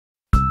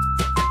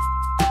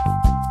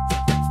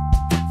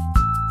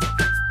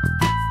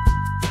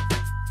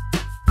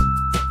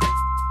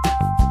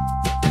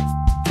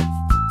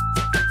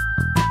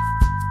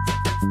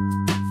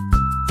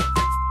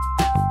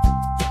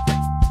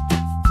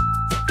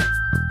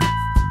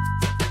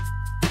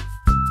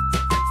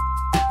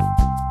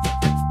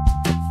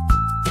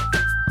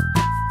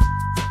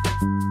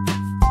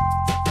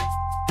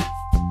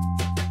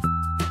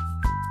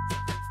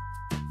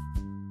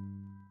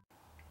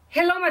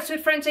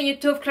sweet friends on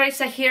YouTube,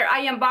 Clarissa here. I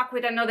am back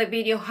with another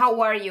video.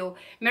 How are you?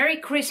 Merry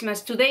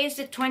Christmas. Today is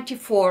the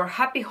 24th.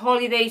 Happy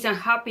holidays and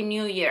Happy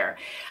New Year.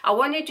 I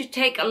wanted to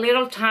take a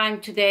little time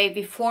today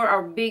before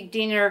our big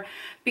dinner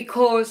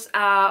because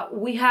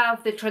we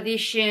have the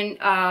tradition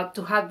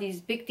to have this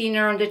big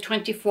dinner on the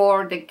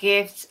 24th, the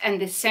gifts, and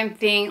the same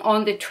thing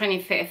on the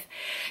 25th.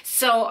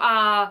 So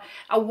I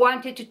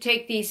wanted to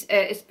take this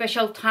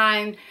special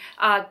time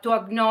to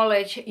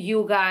acknowledge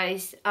you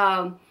guys.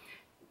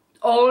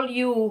 All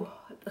you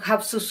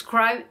have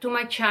subscribed to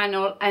my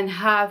channel and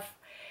have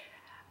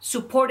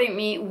supported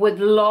me with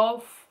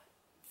love.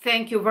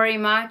 Thank you very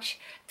much.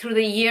 Through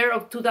the year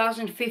of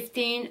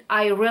 2015,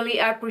 I really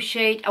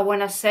appreciate. I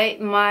want to say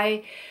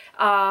my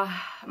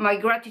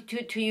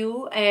gratitude to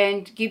you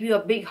and give you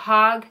a big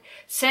hug,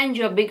 send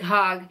you a big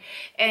hug,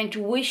 and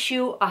to wish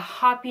you a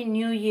happy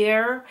new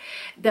year,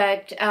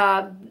 that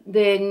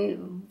the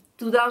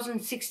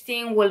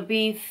 2016 will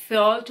be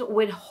filled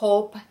with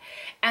hope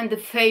and the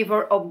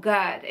favor of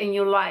God in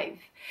your life.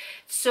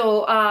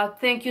 So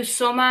thank you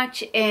so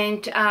much.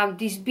 And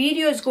this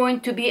video is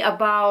going to be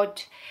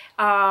about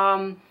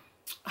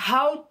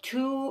how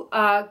to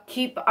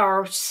keep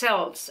our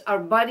cells, our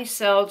body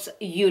cells,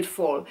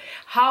 youthful.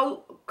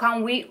 How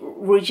can we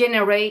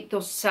regenerate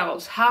those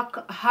cells? How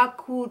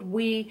could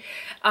we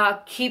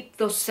keep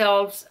those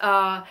cells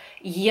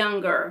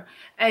younger?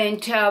 And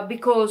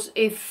because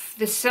if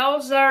the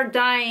cells are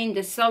dying,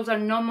 the cells are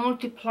not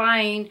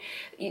multiplying,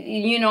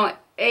 you know,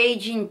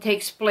 aging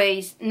takes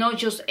place, not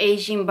just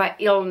aging but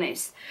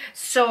illness.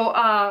 So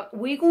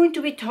we're going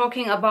to be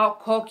talking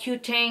about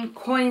CoQ10,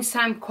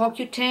 Coenzyme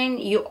Q10.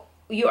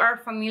 You are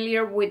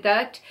familiar with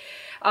that.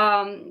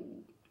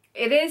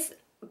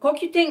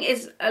 CoQ10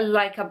 is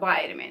like a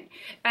vitamin,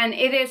 and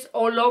it is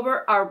all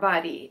over our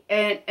body.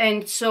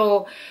 And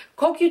so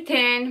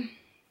CoQ10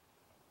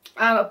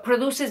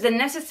 produces the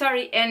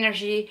necessary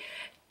energy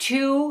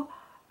to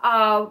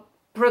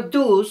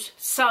produce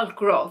cell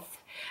growth,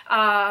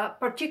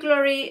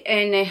 particularly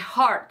in the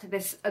heart,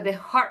 the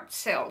heart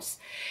cells,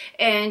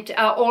 and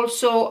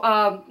also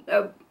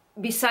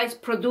besides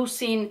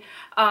producing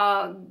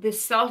the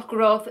cell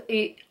growth,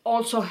 it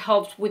also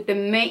helps with the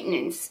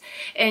maintenance.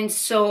 And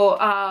so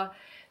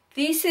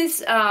this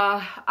is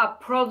a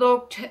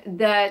product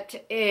that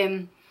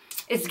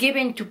is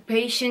given to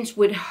patients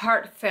with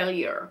heart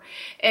failure,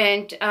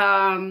 and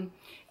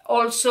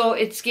also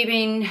it's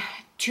given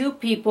to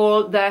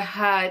people that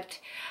had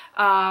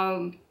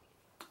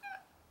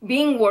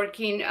been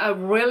working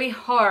really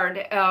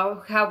hard,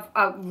 have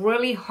a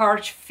really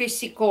harsh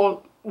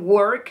physical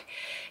work.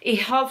 It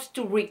helps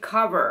to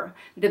recover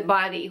the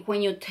body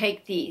when you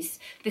take these.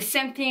 The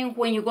same thing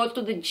when you go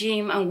to the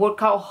gym and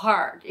work out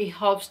hard, it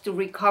helps to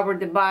recover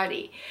the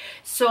body.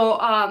 So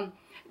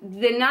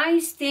the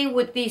nice thing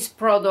with this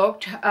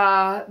product,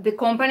 the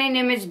company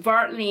name is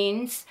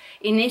Bartleans.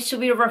 It needs to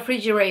be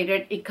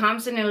refrigerated. It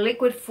comes in a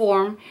liquid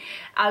form.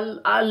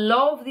 I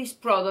love this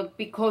product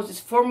because it's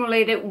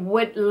formulated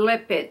with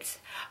lipids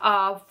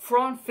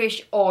from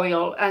fish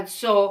oil, and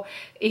so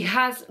it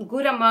has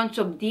good amounts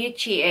of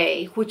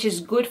DHEA, which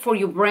is good for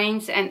your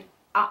brains and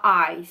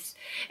eyes.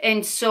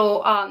 And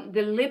so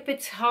the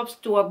lipids helps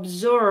to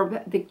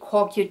absorb the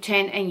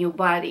CoQ10 in your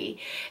body,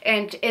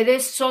 and it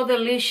is so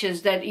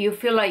delicious that you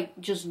feel like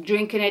just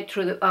drinking it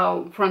through the,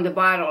 from the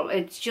bottle.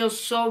 It's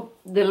just so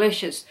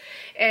delicious,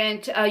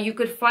 and you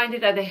could find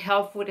it at the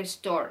health food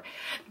store.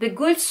 The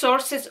good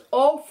sources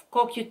of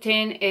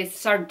CoQ10 is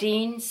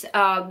sardines,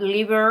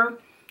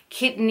 liver,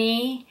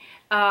 kidney,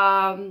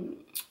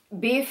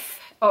 beef,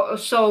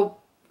 so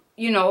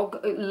you know,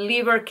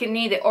 liver,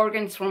 kidney, the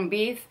organs from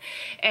beef,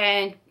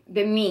 and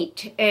the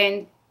meat,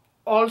 and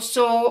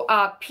also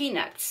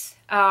peanuts,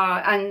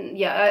 and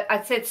yeah,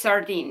 I said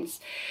sardines.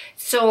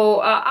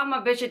 So I'm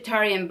a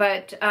vegetarian,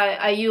 but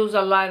I use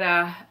a lot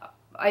of,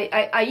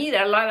 I eat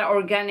a lot of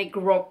organic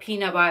raw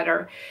peanut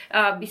butter,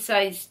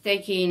 besides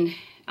taking,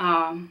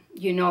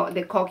 you know,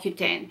 the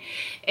CoQ10.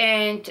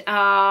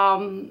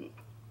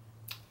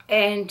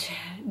 And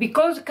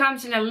because it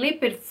comes in a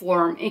lipid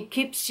form, it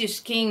keeps your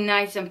skin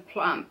nice and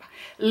plump.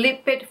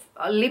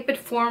 Lipid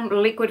form,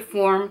 liquid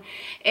form,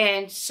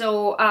 and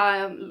so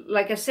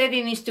like I said,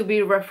 it needs to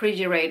be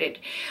refrigerated.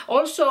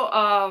 Also,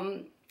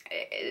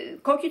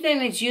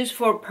 CoQ10 is used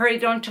for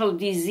periodontal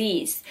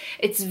disease.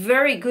 It's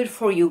very good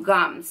for your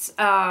gums.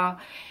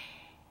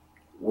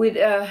 With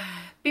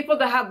people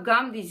that have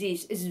gum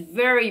disease, is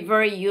very,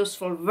 very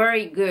useful,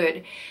 very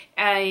good.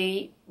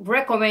 I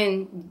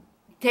recommend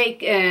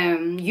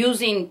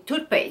using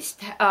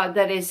toothpaste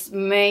that is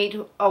made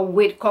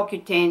with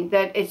CoQ10,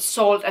 that is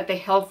sold at the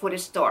health food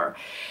store,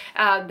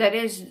 that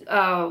is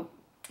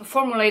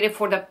formulated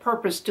for the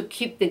purpose to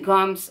keep the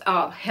gums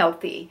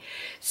healthy.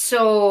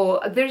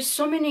 So there's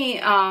so many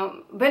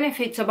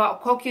benefits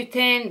about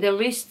CoQ10. The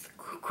list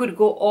could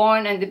go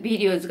on, and the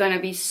video is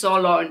gonna be so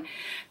long,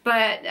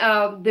 but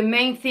the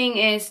main thing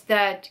is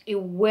that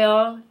it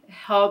will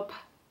help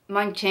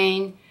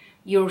maintain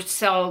your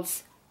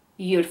cells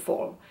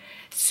youthful.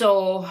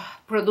 So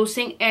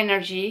producing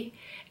energy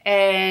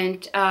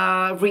and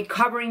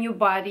recovering your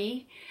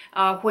body,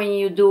 when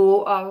you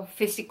do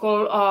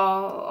physical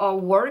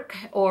work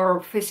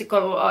or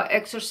physical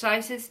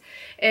exercises.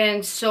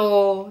 And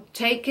so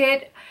take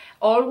it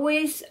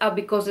always,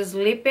 because it's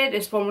lipid,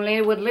 it's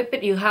formulated with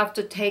lipid. You have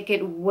to take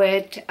it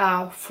with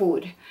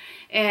food.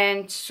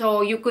 And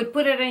so you could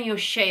put it in your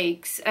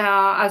shakes,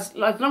 as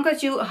long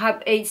as you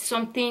have ate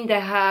something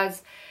that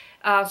has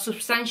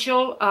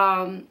substantial.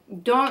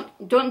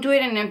 Don't do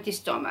it in an empty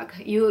stomach.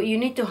 You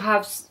need to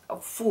have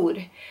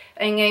food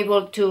and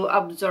able to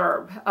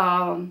absorb,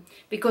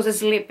 because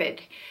it's lipid.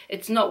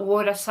 It's not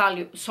water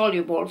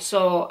soluble,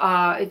 so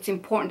it's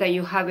important that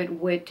you have it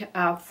with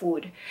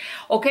food.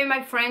 Okay,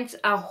 my friends,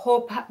 I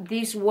hope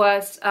this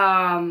was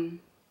a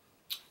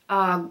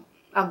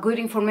good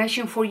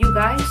information for you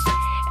guys,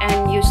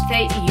 and you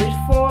stay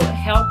youthful,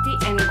 healthy,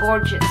 and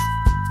gorgeous.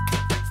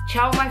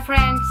 Ciao, my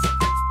friends.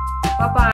 Bye-bye.